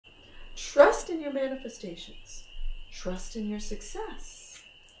in your manifestations. Trust in your success.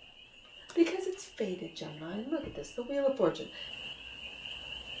 Because it's fated, Gemini. Look at this, the Wheel of Fortune.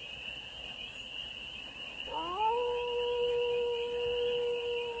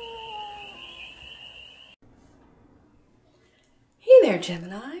 Hey there,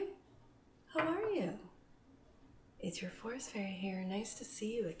 Gemini. How are you? It's your Force Fairy here. Nice to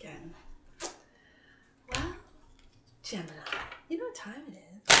see you again. Well, Gemini, you know what time it is?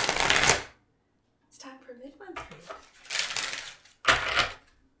 It's time for a mid-month read.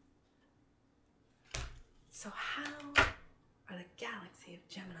 So how are the galaxy of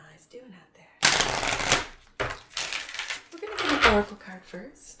Geminis doing out there? We're going to get an oracle card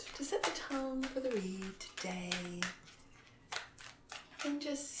first to set the tone for the read today. And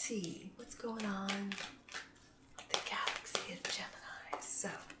just see what's going on with the galaxy of Gemini. So,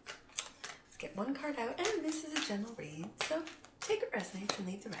 let's get one card out. And this is a general read, so take what resonates and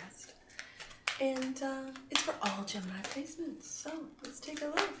leave the rest. And it's for all Gemini placements. So, let's take a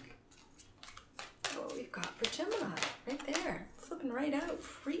look at what we've got for Gemini. Right there. Flipping right out.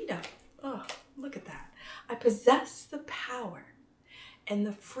 Freedom. Oh, look at that. I possess the power and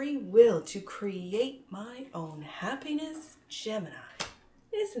the free will to create my own happiness, Gemini.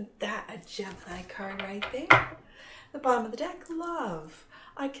 Isn't that a Gemini card right there? The bottom of the deck, love.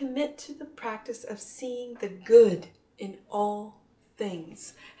 I commit to the practice of seeing the good in all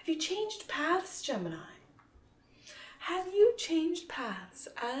things. Have you changed paths, Gemini? Have you changed paths?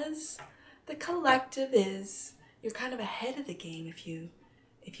 As the collective is, you're kind of ahead of the game if you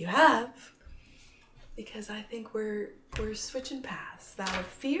have, because I think we're switching paths. That of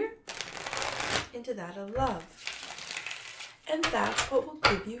fear into that of love. And that's what will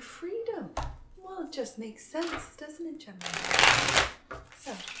give you freedom. Well, it just makes sense, doesn't it, Gemini?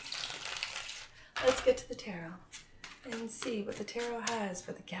 So, let's get to the tarot and see what the tarot has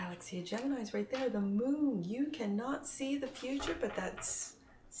for the galaxy of Geminis right there. The moon. You cannot see the future, but that's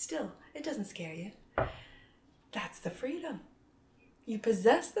still, it doesn't scare you. That's the freedom. You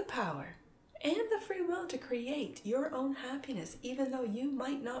possess the power and the free will to create your own happiness, even though you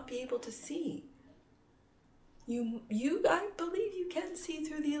might not be able to see. I believe you can see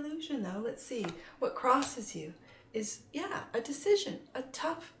through the illusion, though. Let's see. What crosses you is, yeah, a decision, a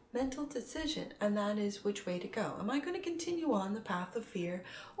tough mental decision, and that is which way to go. Am I going to continue on the path of fear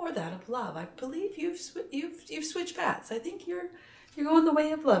or that of love? I believe you've switched paths. I think you're going the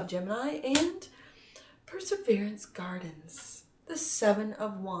way of love, Gemini, and perseverance gardens. The Seven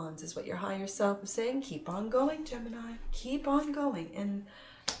of Wands is what your higher self is saying. Keep on going, Gemini. Keep on going. And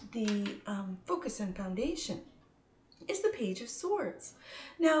the focus and foundation is the Page of Swords.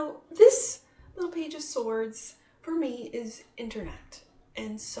 Now, this little Page of Swords, for me, is internet.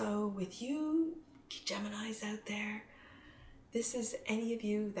 And so with you, Geminis out there, this is any of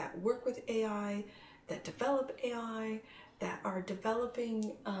you that work with AI, that develop AI, that are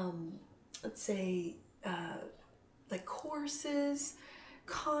developing, let's say, like courses,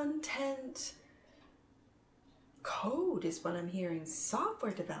 content, code is what I'm hearing,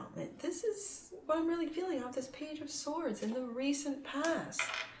 software development. This is what I'm really feeling off this Page of Swords in the recent past.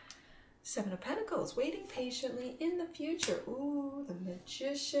 Seven of Pentacles, waiting patiently in the future. Ooh, the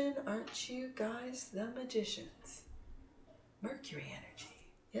Magician, aren't you guys the magicians? Mercury energy.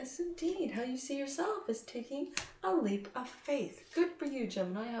 Yes, indeed. How you see yourself is taking a leap of faith. Good for you,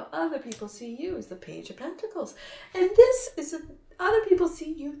 Gemini. How other people see you is the Page of Pentacles. And this is other people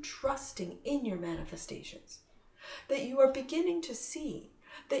see you trusting in your manifestations. That you are beginning to see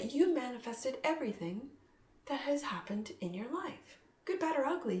that you manifested everything that has happened in your life. Good, bad, or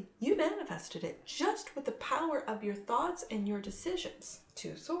ugly, you manifested it just with the power of your thoughts and your decisions.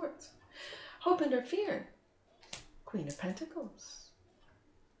 Two of Swords. Hope and or fear. Queen of Pentacles.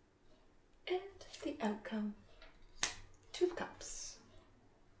 And the outcome, Two of Cups.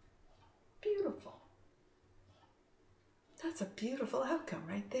 Beautiful. That's a beautiful outcome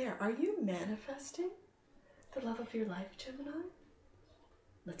right there. Are you manifesting the love of your life, Gemini?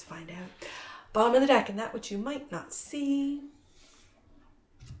 Let's find out. Bottom of the deck, and that which you might not see.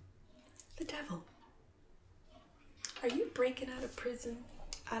 The Devil. Are you breaking out of prison?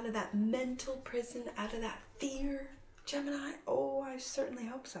 Out of that mental prison? Out of that fear, Gemini? Oh, I certainly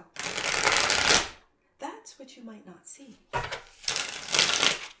hope so. That's what you might not see.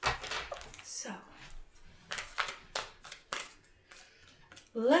 So,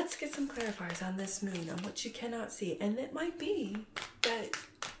 let's get some clarifiers on this moon, on what you cannot see. And it might be that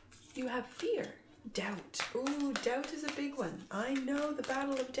you have fear, doubt. Ooh, doubt is a big one. I know the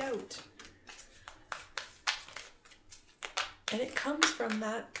battle of doubt. And it comes from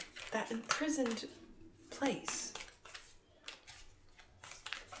that imprisoned place.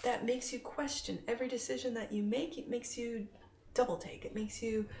 that makes you question every decision that you make. It makes you double take. It makes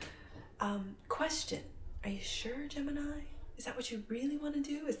you question. Are you sure, Gemini? Is that what you really want to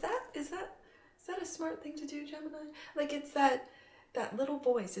do? Is that a smart thing to do, Gemini? Like, it's that little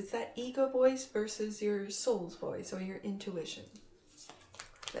voice. It's that ego voice versus your soul's voice or your intuition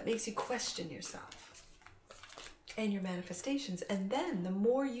that makes you question yourself and your manifestations. And then the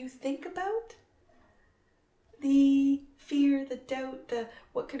more you think about the fear, the doubt, the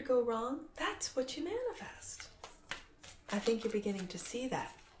what could go wrong, that's what you manifest. I think you're beginning to see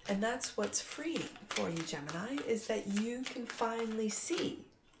that. And that's what's freeing for you, Gemini, is that you can finally see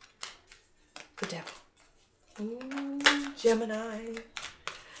the devil. Ooh, Gemini.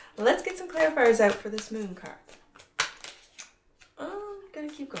 Let's get some clarifiers out for this moon card. Oh, I'm going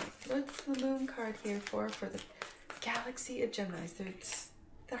to keep going. What's the moon card here for the galaxy of Geminis? It's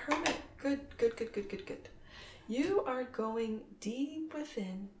the Hermit. Good. You are going deep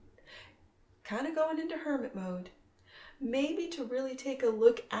within, kind of going into hermit mode. Maybe to really take a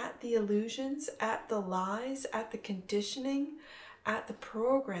look at the illusions, at the lies, at the conditioning, at the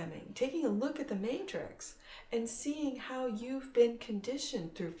programming, taking a look at the matrix and seeing how you've been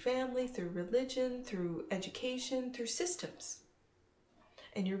conditioned through family, through religion, through education, through systems.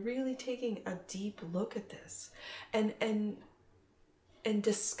 And you're really taking a deep look at this and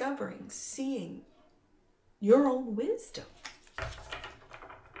discovering, seeing your own wisdom.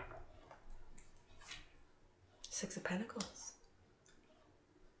 Six of Pentacles.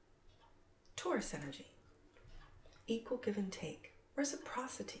 Taurus energy. Equal give and take.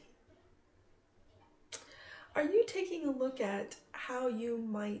 Reciprocity. Are you taking a look at how you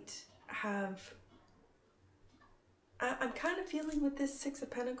might have... I'm kind of feeling with this Six of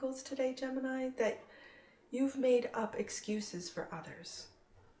Pentacles today, Gemini, that you've made up excuses for others.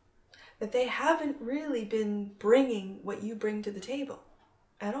 That they haven't really been bringing what you bring to the table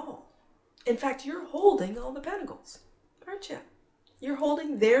at all. In fact, you're holding all the pentacles, aren't you? You're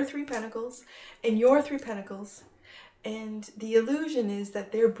holding their 3 pentacles and your 3 pentacles. And the illusion is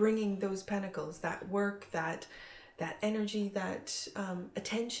that they're bringing those pentacles, that work, that energy, that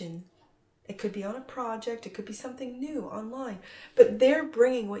attention. It could be on a project. It could be something new online. But they're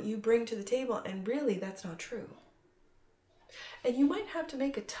bringing what you bring to the table. And really, that's not true. And you might have to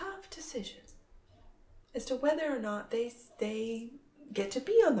make a tough decision as to whether or not they get to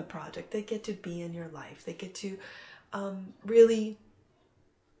be on the project. They get to be in your life. They get to really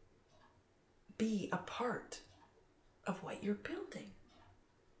be a part of what you're building.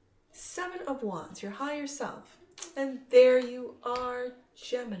 7 of Wands, your higher self. And there you are,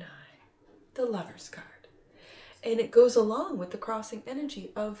 Gemini, the Lover's card. And it goes along with the crossing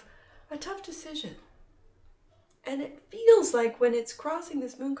energy of a tough decision. And it feels like when it's crossing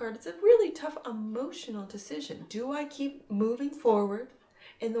this moon card, it's a really tough emotional decision. Do I keep moving forward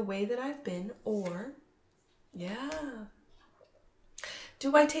in the way that I've been, or,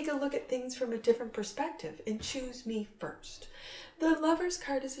 do I take a look at things from a different perspective and choose me first? The Lover's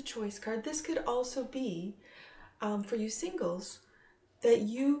card is a choice card. This could also be, for you singles, that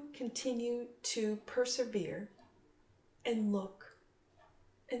you continue to persevere and look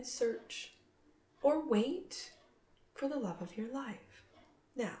and search or wait for the love of your life.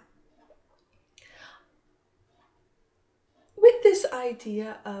 Now, with this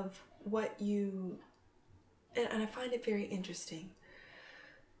idea of what you, and I find it very interesting,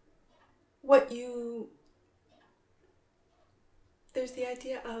 there's the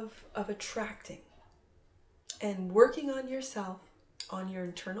idea of attracting and working on yourself, on your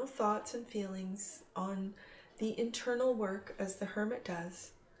internal thoughts and feelings, on the internal work as the Hermit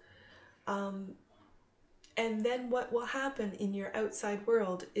does. And then what will happen in your outside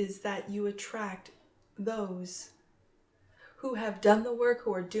world is that you attract those who have done the work,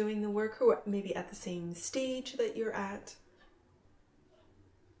 who are doing the work, who are maybe at the same stage that you're at.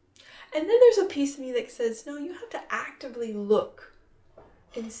 And then there's a piece of me that says, no, you have to actively look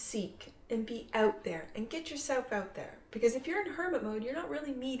and seek and be out there and get yourself out there. Because if you're in hermit mode, you're not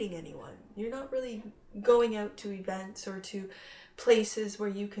really meeting anyone. You're not really going out to events or to places where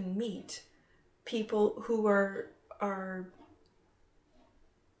you can meet people who are I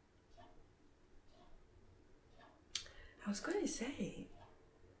was going to say,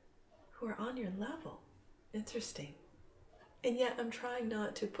 who are on your level. Interesting. And yet I'm trying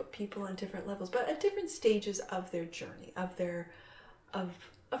not to put people on different levels, but at different stages of their journey, of their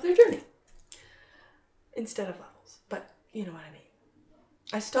journey, instead of levels. But you know what I mean.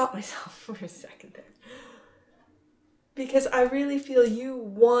 I stopped myself for a second there. Because I really feel you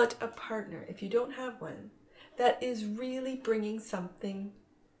want a partner, if you don't have one, that is really bringing something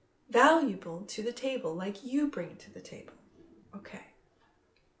valuable to the table, like you bring to the table. Okay.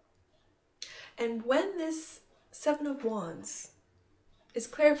 And when this Seven of Wands is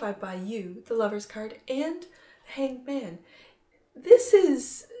clarified by you, the Lover's card, and the Hanged Man, this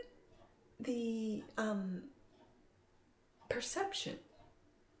is the perception,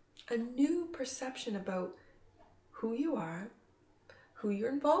 a new perception about who you are, who you're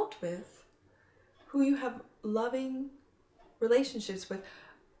involved with, who you have loving relationships with.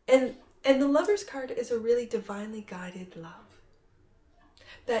 And the Lover's card is a really divinely guided love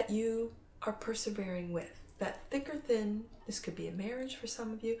that you are persevering with. That thick or thin, this could be a marriage for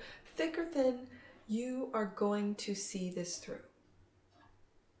some of you, thick or thin, you are going to see this through.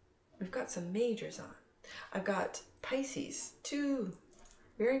 We've got some majors on. I've got Pisces, two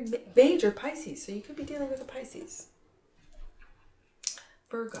very major Pisces, so you could be dealing with a Pisces.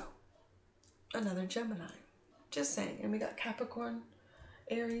 Virgo, another Gemini, just saying. And we got Capricorn,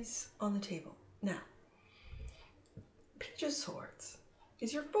 Aries on the table. Now, Page of Swords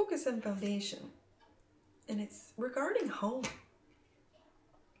is your focus and foundation, and it's regarding home.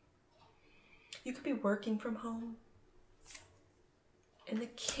 You could be working from home. And the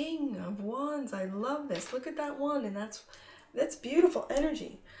King of Wands, I love this. Look at that one, and that's beautiful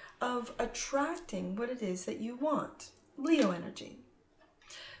energy of attracting what it is that you want. Leo energy.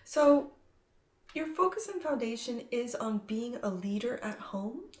 So your focus and foundation is on being a leader at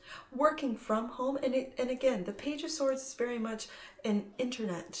home, working from home, and again, the Page of Swords is very much an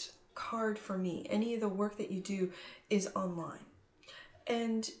internet card for me. Any of the work that you do is online.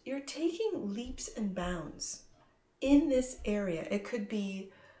 And you're taking leaps and bounds in this area. It could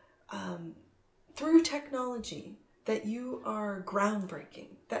be through technology that you are groundbreaking,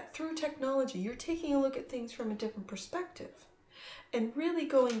 that through technology you're taking a look at things from a different perspective and really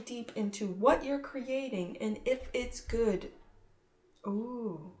going deep into what you're creating and if it's good.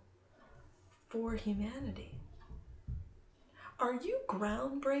 Ooh, for humanity. Are you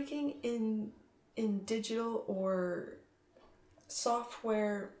groundbreaking in digital or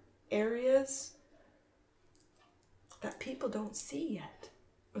software areas that people don't see yet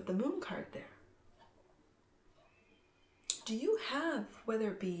with the Moon card there? Do you have, whether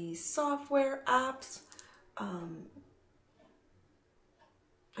it be software, apps,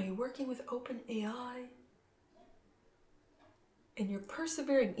 are you working with OpenAI? And you're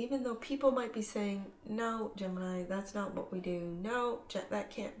persevering, even though people might be saying, no, Gemini, that's not what we do. No, that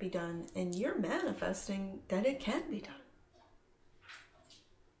can't be done. And you're manifesting that it can be done.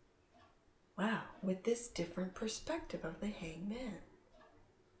 Wow, with this different perspective of the Hanged Man.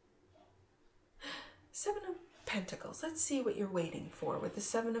 Seven of Pentacles. Let's see what you're waiting for with the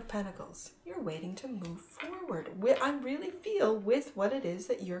Seven of Pentacles. You're waiting to move forward. I really feel with what it is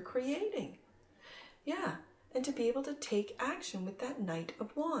that you're creating. Yeah, and to be able to take action with that Knight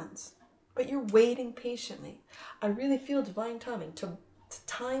of Wands. But you're waiting patiently. I really feel divine timing.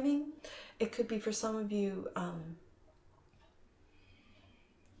 Timing, it could be for some of you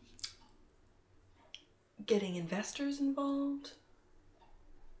getting investors involved.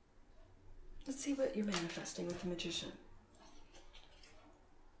 Let's see what you're manifesting with the Magician.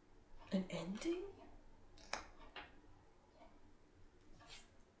 An ending?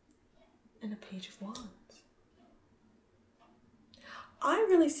 And a Page of Wands. I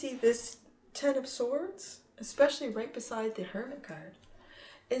really see this Ten of Swords, especially right beside the Hermit card,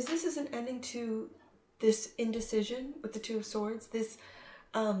 this is an ending to this indecision with the Two of Swords, this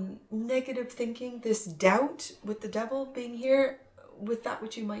negative thinking, this doubt with the Devil being here with that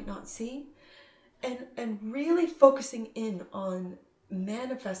which you might not see, and really focusing in on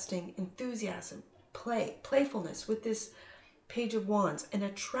manifesting enthusiasm, playfulness with this Page of Wands, and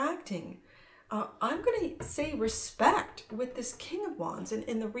attracting, I'm going to say respect with this King of Wands, and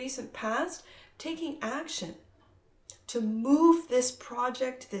in the recent past, taking action to move this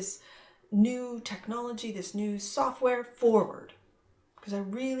project, this new technology, this new software forward. Because I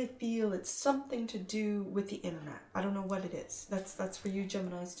really feel it's something to do with the internet. I don't know what it is. That's for you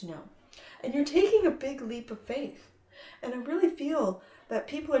Geminis to know. And you're taking a big leap of faith. And I really feel that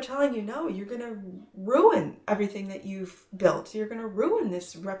people are telling you, no, you're going to ruin everything that you've built. You're going to ruin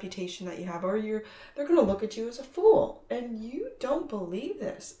this reputation that you have, or they're going to look at you as a fool. And you don't believe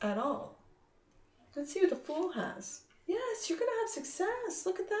this at all. Let's see what the Fool has. Yes, you're going to have success.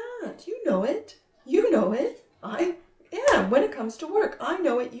 Look at that. You know it. You know it. Yeah, when it comes to work, I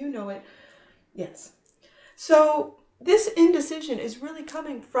know it, you know it. Yes. So this indecision is really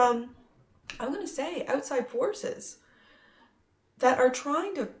coming from, I'm going to say, outside forces that are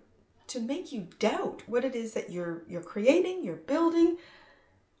trying to make you doubt what it is that you're creating, you're building.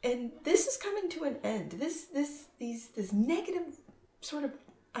 And this is coming to an end. This negative sort of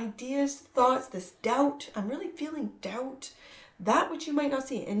ideas, thoughts, this doubt. I'm really feeling doubt That which you might not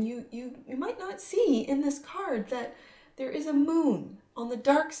see. And you might not see in this card that there is a moon on the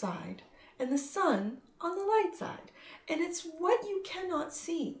dark side and the sun on the light side. And it's what you cannot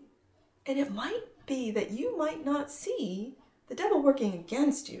see. And it might be that you might not see the devil working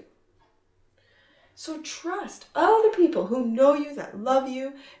against you. So trust other people who know you, that love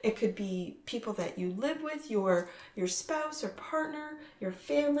you. It could be people that you live with, your spouse or partner, your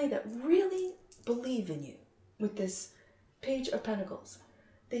family, that really believe in you with this Page of Pentacles.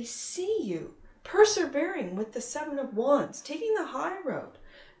 They see you persevering with the Seven of Wands, taking the high road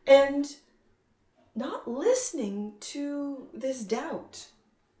and not listening to this doubt.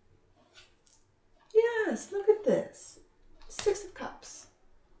 Yes, look at this. Six of Cups.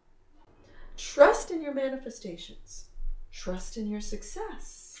 Trust in your manifestations. Trust in your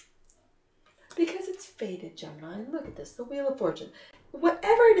success. Because it's fated, Gemini. Look at this, the Wheel of Fortune.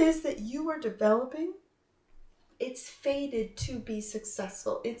 Whatever it is that you are developing, it's fated to be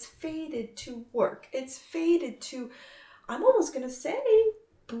successful. It's fated to work. It's fated to, I'm almost going to say,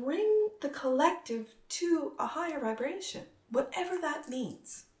 bring the collective to a higher vibration. Whatever that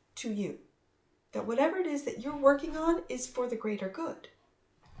means to you. That whatever it is that you're working on is for the greater good.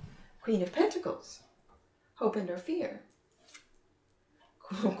 Queen of Pentacles, hope and or fear.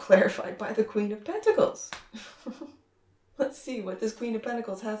 Clarified by the Queen of Pentacles. Let's see what this Queen of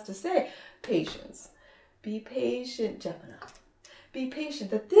Pentacles has to say. Patience. Be patient, Gemini. Be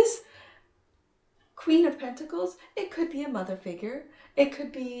patient. That this Queen of Pentacles, it could be a mother figure. It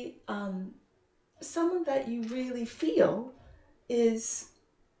could be someone that you really feel is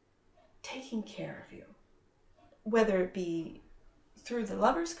taking care of you. Whether it be through the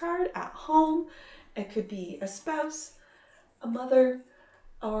Lover's card at home, it could be a spouse, a mother,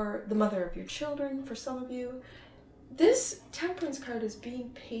 or the mother of your children for some of you. This Temperance card is being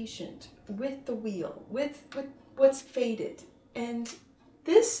patient with the wheel, with what's fated. And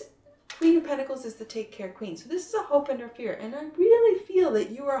this Queen of Pentacles is the take care queen. So this is a hope and a fear. And I really feel that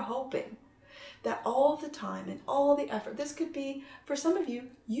you are hoping that all the time and all the effort, this could be, for some of you,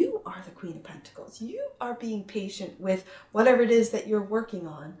 you are the Queen of Pentacles. You are being patient with whatever it is that you're working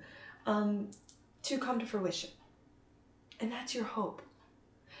on to come to fruition. And that's your hope.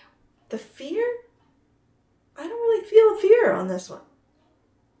 The fear, I don't really feel fear on this one.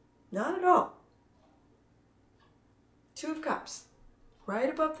 Not at all. Two of Cups,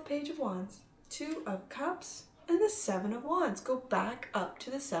 right above the Page of Wands. Two of Cups. And the Seven of Wands. Go back up to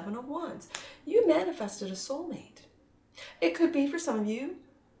the Seven of Wands. You manifested a soulmate. It could be for some of you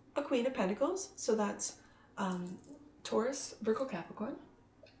a Queen of Pentacles. So that's Taurus, Virgo, Capricorn.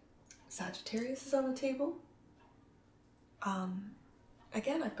 Sagittarius is on the table.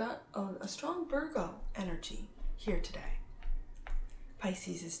 Again, I've got a strong Virgo energy here today.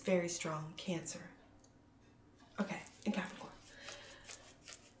 Pisces is very strong. Cancer. Okay, and Capricorn.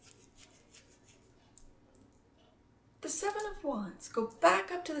 The Seven of Wands. Go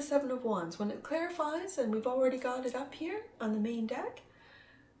back up to the Seven of Wands. When it clarifies, and we've already got it up here on the main deck,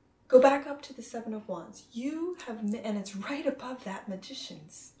 go back up to the Seven of Wands. You have, and it's right above that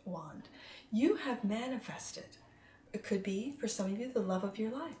Magician's wand. You have manifested. It could be, for some of you, the love of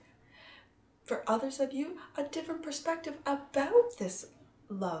your life. For others of you, a different perspective about this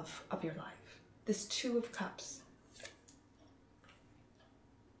love of your life. This Two of Cups.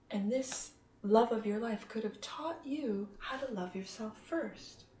 And this love of your life could have taught you how to love yourself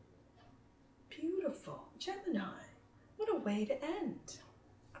first. Beautiful. Gemini. What a way to end.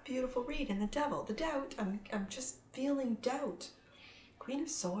 A beautiful read. And the Devil. The doubt. I'm just feeling doubt. Queen of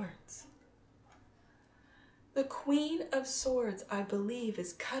Swords. The Queen of Swords, I believe,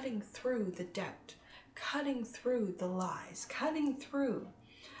 is cutting through the doubt. Cutting through the lies. Cutting through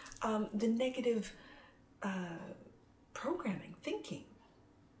the negative programming, thinking.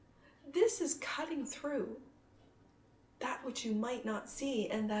 This is cutting through that which you might not see,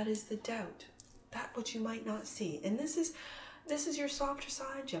 and that is the doubt. That which you might not see. And this is your softer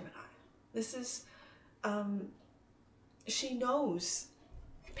side, Gemini. This is, she knows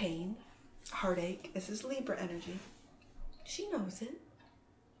pain, heartache. This is Libra energy. She knows it.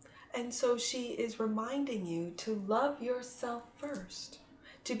 And so she is reminding you to love yourself first.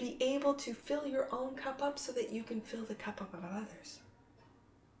 To be able to fill your own cup up so that you can fill the cup up of others.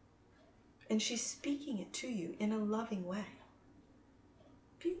 And she's speaking it to you in a loving way.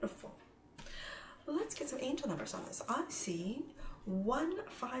 Beautiful. Well, let's get some angel numbers on this. I see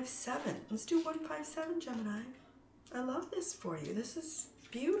 157. Let's do 157, Gemini. I love this for you. This is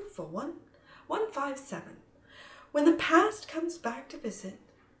beautiful. 157. When the past comes back to visit,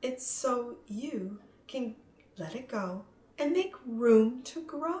 it's so you can let it go and make room to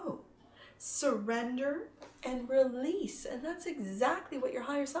grow. surrender, and release. And that's exactly what your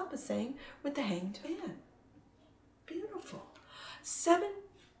higher self is saying with the Hanged Man. Beautiful. 7,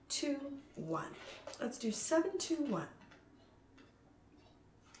 2, 1. Let's do 7, 2, 1.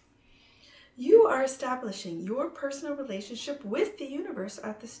 You are establishing your personal relationship with the universe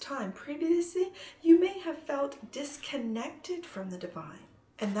at this time. Previously, you may have felt disconnected from the divine.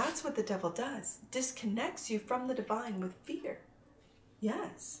 And that's what the devil does. Disconnects you from the divine with fear.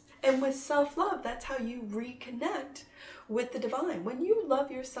 Yes. And with self-love, that's how you reconnect with the divine. When you love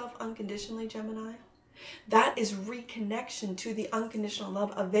yourself unconditionally, Gemini, that is reconnection to the unconditional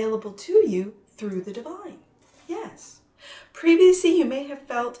love available to you through the divine. Yes. Previously, you may have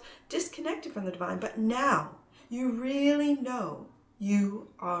felt disconnected from the divine, but now you really know you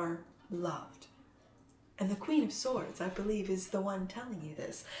are loved. And the Queen of Swords, I believe, is the one telling you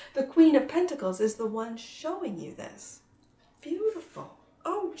this. The Queen of Pentacles is the one showing you this. Beautiful.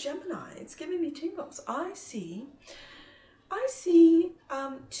 Oh, Gemini, it's giving me tingles. I see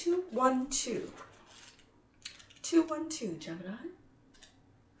 212. 212, Gemini.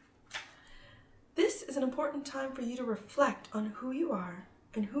 This is an important time for you to reflect on who you are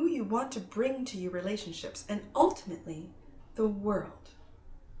and who you want to bring to your relationships and ultimately the world.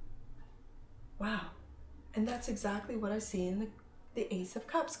 Wow. And that's exactly what I see in the Ace of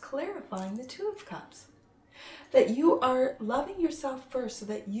Cups, clarifying the Two of Cups. That you are loving yourself first so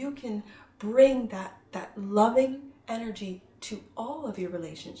that you can bring that loving energy to all of your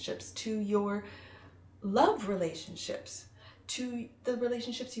relationships, to your love relationships, to the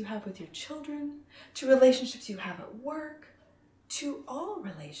relationships you have with your children, to relationships you have at work, to all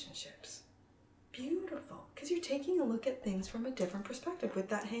relationships. Beautiful. Because you're taking a look at things from a different perspective with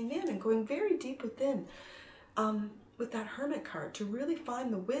that Hangman and going very deep within with that Hermit card to really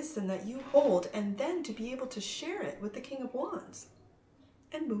find the wisdom that you hold and then to be able to share it with the King of Wands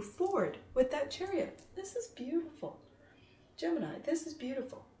and move forward with that Chariot. This is beautiful. Gemini, this is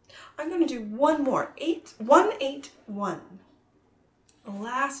beautiful. I'm going to do one more. 181.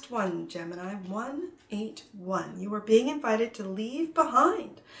 Last one, Gemini. 181. You are being invited to leave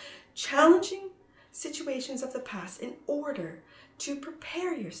behind challenging situations of the past in order to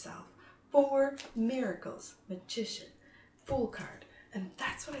prepare yourself for miracles. Magician, Fool card. And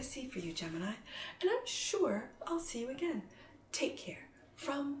that's what I see for you, Gemini. And I'm sure I'll see you again. Take care.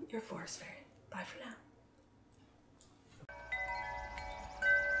 From your Forest Fairy. Bye for now.